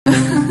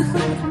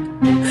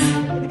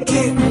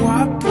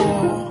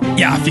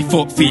Yeah, if you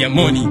fuck for your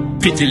money,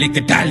 pretty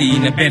little dolly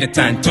in a better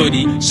time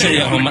toddy. Show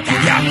you how much.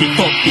 Yeah, if you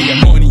fuck for your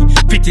money,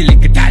 pretty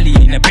little dolly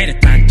in a better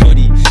time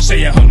toddy. Show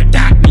you how much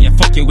dark me, I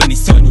fuck you when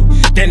it's sunny.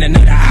 Then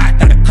another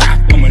heart of the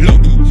craft on my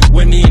lobby.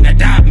 When me in a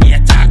dark, me I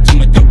talk to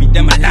my dopey.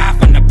 Then I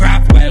laugh on the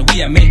braff while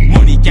we a make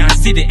money. Can't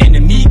see the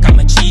enemy, come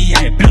a chi,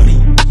 I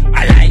bloody.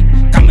 I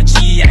like, come a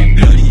chi, I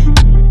bloody.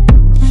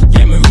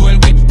 Yeah, me roll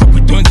with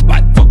couple tons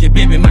spot. Fuck your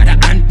baby mother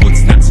and put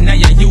snaps in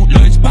your youth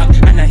lunch bag.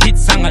 And a hit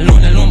song alone,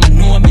 me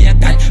know me a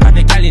god. Have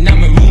a gal in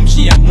my room,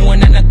 she a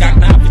moan and a gag.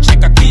 Now have to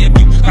check a clear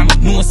view, come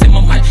know say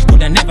my man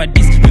coulda never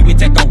diss me. We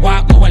take a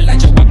walk, go a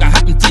lodge, what got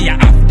happen to you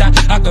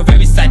after. I go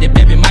very sad, the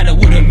baby mother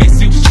wouldn't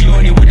miss you. She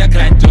only woulda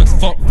glad just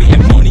fuck for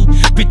your money.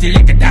 Pretty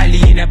like a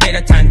dolly in a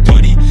better time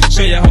toddy.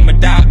 Show you how my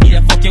dog me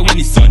a fuck you when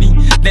it's sunny.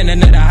 Then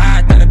another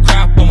heart of the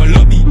crap on my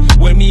lobby.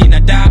 When me in a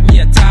dark, me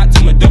a talk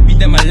to my dopey.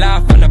 Then I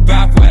laugh on the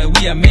braff while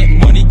we a make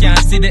money. Can't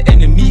see the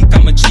enemy,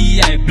 come a chi,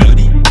 I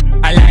bloody.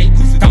 I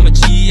like, come a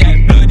chi,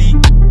 I bloody.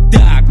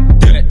 Dog,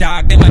 dirt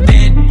dog, them a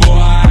dead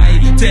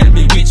boy. Tell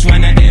me which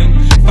one of them.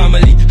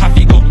 Family, have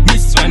you go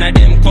miss one of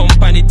them.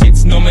 Company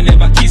tits, no me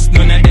never kiss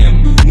none of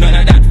them. None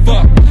of that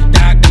fuck,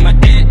 dog, them a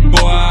dead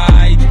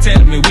boy.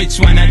 Tell me which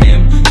one of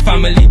them.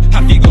 Family,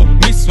 have you go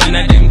miss one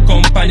of them.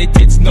 Company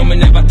tits, no me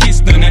never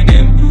kiss none of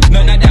them.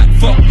 None of that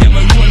fuck, them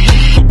a roll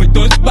with couple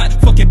those bad.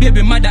 Fuck your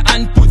baby mother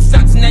and put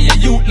socks in your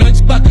youth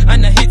lunch bag.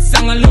 And a hit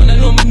song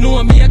alone me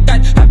know me a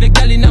god. Have a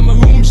gal in my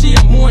room, she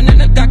a moan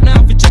and a gag. Now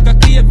have to check a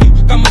clear view,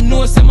 come and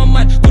know say my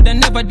mad. Woulda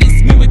never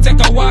diss me, we take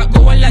a walk,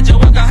 go a lodge.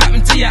 What got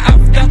happen to you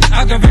after?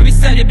 I got very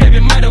sad, your baby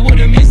mother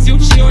woulda miss you.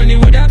 She only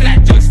woulda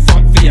glad just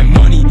fuck for your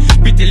money.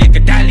 Pretty like a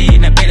dolly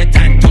in a better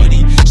time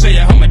toddy. Show you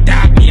how my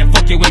dog me, I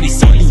fuck you when it's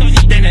sunny.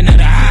 Then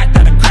another heart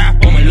of the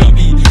crap on my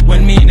lobby.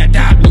 When me in a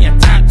dark, me I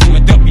talk to my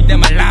dopey.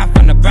 Then I laugh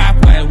on the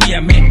braff while we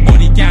a make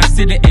money. Can't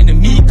see the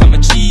enemy, come a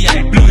chi,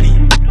 I bloody.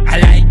 I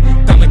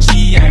like, come a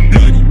chi, I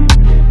bloody.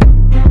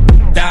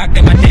 Dog,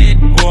 them a dead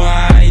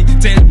boy.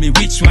 Tell me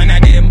which one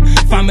of them.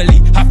 Family,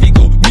 have to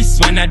go miss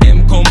one of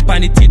them.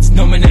 Company tits,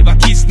 no me never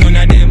kiss none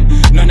of them.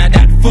 None of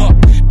that fuck.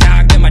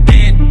 Dog, them a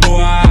dead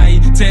boy.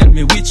 Tell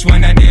me which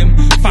one of them.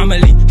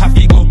 Family, have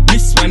to go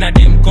miss one of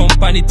them.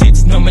 Company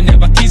tits, no me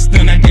never kiss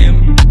none of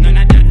them. None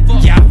of that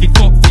fuck. Yeah, have to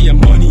fuck for your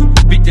money.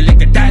 Pretty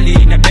like a dolly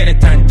in a better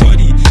time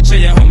toddy. Show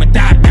you how my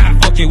dog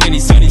fuck you when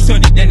it's sunny.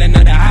 Then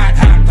another hard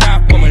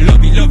crap on my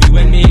lobby.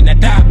 When me in a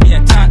dark, me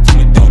a talk to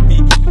my dopey.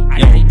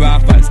 Yo,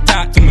 Brady,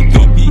 start to my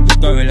dopey.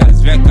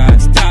 Guerillas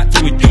records, start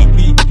to my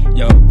dopey.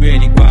 Yo,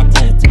 Brady,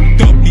 Guapo,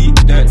 dopey,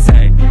 dirt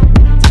side.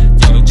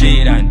 Yo,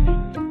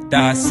 Jaden,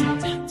 Darcy,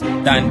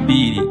 Dan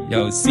Beatty,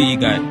 yo,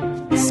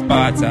 Seagull,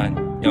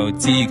 Spartan, yo,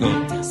 Tigo,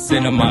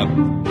 Cinemag,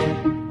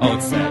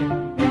 outside.